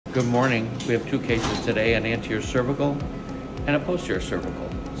Good morning. We have two cases today, an anterior cervical and a posterior cervical.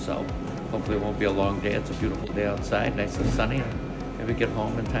 So hopefully it won't be a long day. It's a beautiful day outside, nice and sunny, and maybe get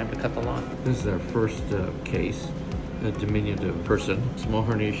home in time to cut the lawn. This is our first case, a diminutive person, small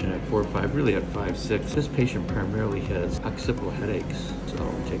herniation at 4-5, really at 5-6. This patient primarily has occipital headaches, so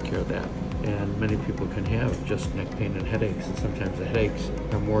we'll take care of that. And many people can have just neck pain and headaches, and sometimes the headaches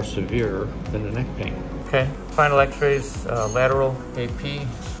are more severe than the neck pain. Okay, final x-rays, lateral AP,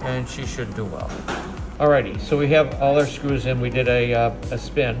 and she should do well. Alrighty, so we have all our screws in. We did a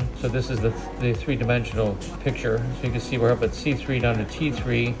spin. So this is the three-dimensional picture. So you can see we're up at C3 down to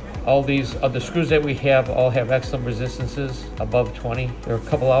T3. All these the screws that we have all have excellent resistances, above 20. There are a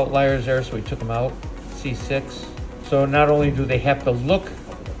couple outliers there, so we took them out, C6. So not only do they have to look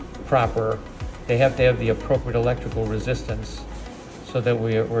proper, they have to have the appropriate electrical resistance so that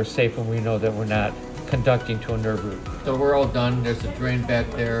we're safe and we know that we're not conducting to a nerve root. So we're all done. There's a drain back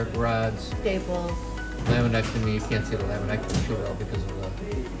there, rods, staples, laminectomy. You can't see the laminectomy too well because of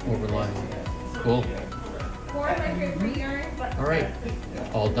the overlying. Cool. 400 per yarn. All right,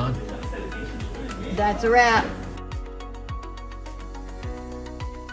 all done. That's a wrap.